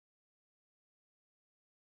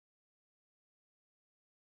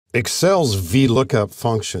Excel's VLOOKUP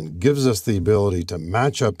function gives us the ability to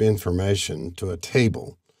match up information to a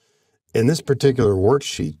table. In this particular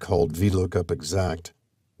worksheet called VLOOKUP Exact,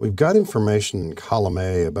 we've got information in column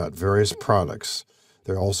A about various products.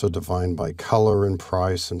 They're also defined by color and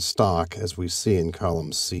price and stock, as we see in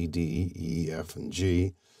columns C, D, E, F, and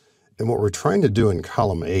G. And what we're trying to do in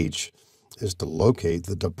column H is to locate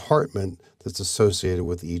the department that's associated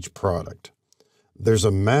with each product. There's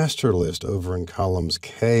a master list over in columns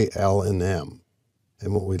K, L, and M.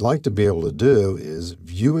 And what we'd like to be able to do is,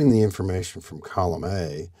 viewing the information from column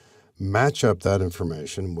A, match up that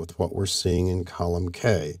information with what we're seeing in column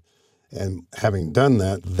K. And having done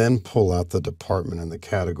that, then pull out the department and the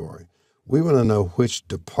category. We want to know which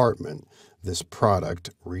department this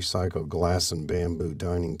product, recycled glass and bamboo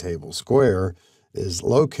dining table square, is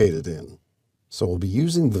located in. So we'll be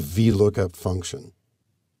using the VLOOKUP function.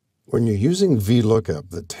 When you're using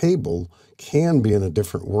VLOOKUP, the table can be in a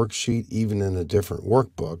different worksheet, even in a different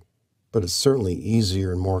workbook, but it's certainly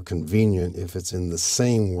easier and more convenient if it's in the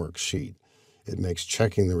same worksheet. It makes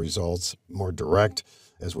checking the results more direct.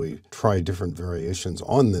 As we try different variations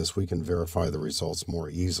on this, we can verify the results more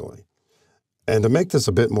easily. And to make this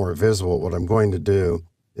a bit more visible, what I'm going to do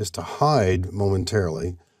is to hide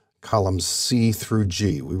momentarily columns C through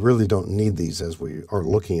G. We really don't need these as we are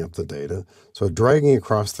looking up the data. So dragging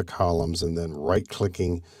across the columns and then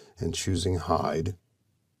right-clicking and choosing Hide.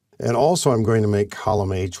 And also I'm going to make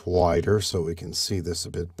column H wider so we can see this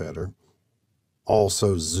a bit better.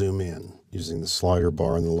 Also zoom in using the slider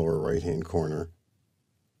bar in the lower right-hand corner.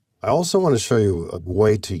 I also want to show you a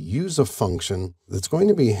way to use a function that's going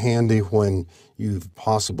to be handy when you've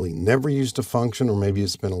possibly never used a function, or maybe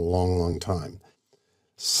it's been a long, long time.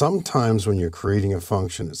 Sometimes when you're creating a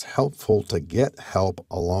function, it's helpful to get help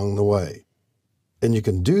along the way. And you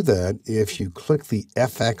can do that if you click the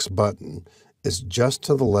FX button. It's just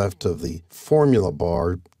to the left of the formula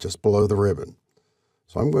bar, just below the ribbon.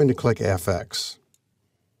 So I'm going to click FX.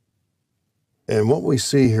 And what we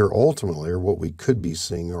see here ultimately, or what we could be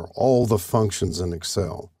seeing, are all the functions in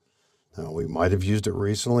Excel. Now, we might have used it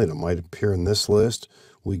recently, and it might appear in this list.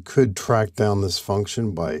 We could track down this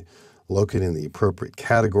function by locating the appropriate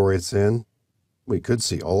category it's in. We could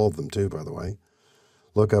see all of them too, by the way.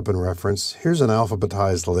 Look up and reference. Here's an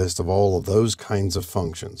alphabetized list of all of those kinds of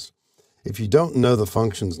functions. If you don't know the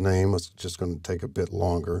function's name, it's just going to take a bit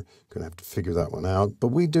longer. You're going to have to figure that one out, but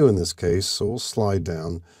we do in this case, so we'll slide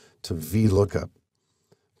down to VLOOKUP.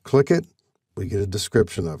 Click it, we get a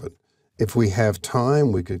description of it. If we have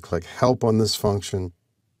time, we could click Help on this function,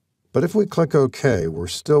 but if we click OK, we're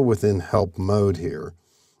still within help mode here,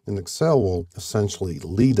 and Excel will essentially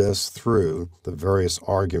lead us through the various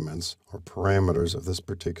arguments or parameters of this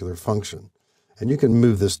particular function. And you can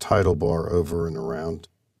move this title bar over and around.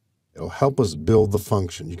 It'll help us build the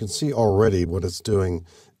function. You can see already what it's doing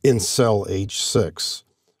in cell H6.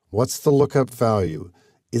 What's the lookup value?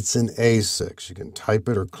 It's in A6. You can type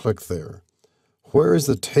it or click there. Where is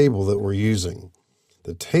the table that we're using?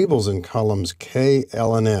 The table's in columns K,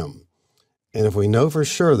 L, and M. And if we know for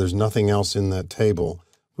sure there's nothing else in that table,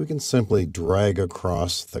 we can simply drag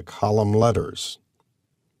across the column letters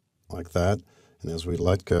like that. And as we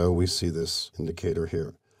let go, we see this indicator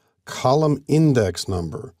here. Column index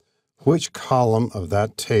number. Which column of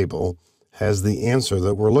that table has the answer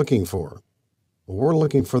that we're looking for? Well, we're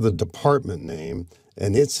looking for the department name,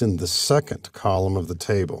 and it's in the second column of the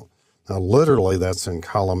table. Now, literally, that's in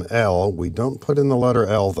column L. We don't put in the letter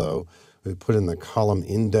L, though. We put in the column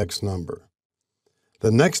index number.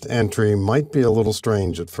 The next entry might be a little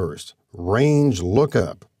strange at first. Range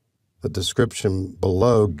lookup. The description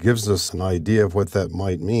below gives us an idea of what that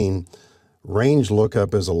might mean. Range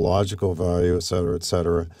lookup is a logical value, etc.,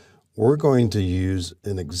 etc. We're going to use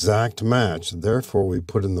an exact match. Therefore, we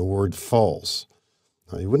put in the word false.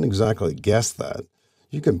 Now, you wouldn't exactly guess that.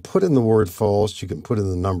 You can put in the word false, you can put in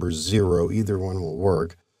the number 0, either one will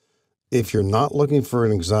work. If you're not looking for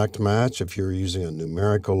an exact match, if you're using a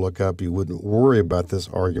numerical lookup, you wouldn't worry about this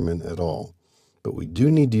argument at all. But we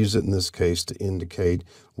do need to use it in this case to indicate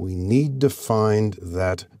we need to find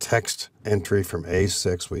that text entry from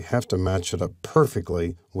A6. We have to match it up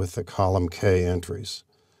perfectly with the column K entries.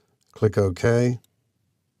 Click OK,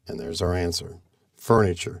 and there's our answer.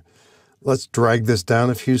 Furniture. Let's drag this down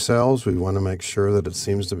a few cells. We want to make sure that it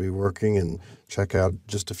seems to be working and check out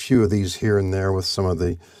just a few of these here and there with some of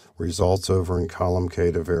the results over in column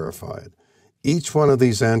K to verify it. Each one of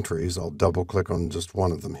these entries, I'll double click on just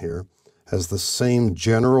one of them here, has the same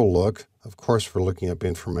general look. Of course, we're looking up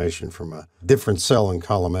information from a different cell in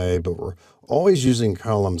column A, but we're always using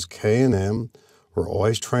columns K and M. We're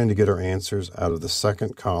always trying to get our answers out of the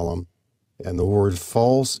second column. And the word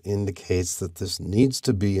false indicates that this needs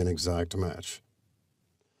to be an exact match.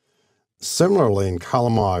 Similarly, in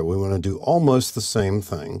column I, we want to do almost the same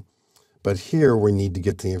thing, but here we need to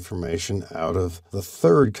get the information out of the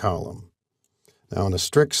third column. Now, in a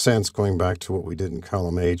strict sense, going back to what we did in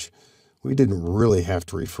column H, we didn't really have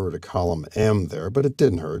to refer to column M there, but it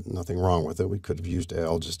didn't hurt. Nothing wrong with it. We could have used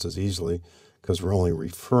L just as easily because we're only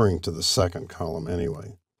referring to the second column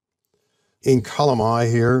anyway. In column I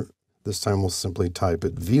here, this time we'll simply type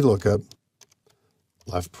it VLOOKUP,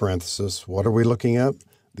 left parenthesis. What are we looking at?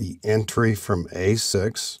 The entry from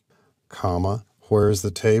A6, comma, where is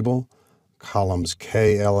the table? Columns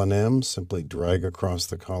K, L, and M. Simply drag across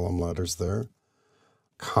the column letters there.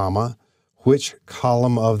 Comma, which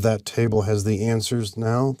column of that table has the answers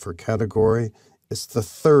now for category? It's the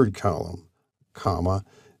third column. Comma,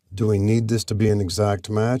 do we need this to be an exact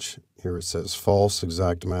match? Here it says false,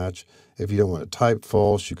 exact match. If you don't want to type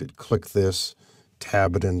false, you could click this,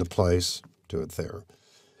 tab it into place, do it there.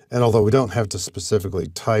 And although we don't have to specifically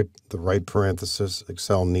type the right parenthesis,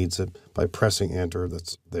 Excel needs it by pressing enter.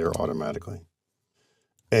 That's there automatically.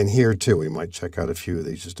 And here too, we might check out a few of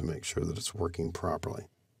these just to make sure that it's working properly.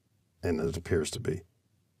 And it appears to be.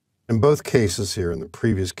 In both cases here, in the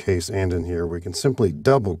previous case and in here, we can simply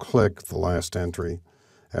double click the last entry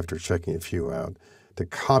after checking a few out to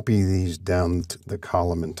copy these down the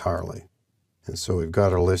column entirely. And so we've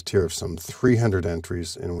got a list here of some 300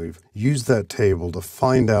 entries, and we've used that table to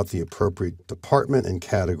find out the appropriate department and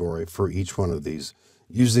category for each one of these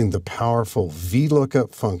using the powerful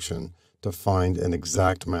VLOOKUP function to find an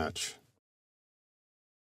exact match.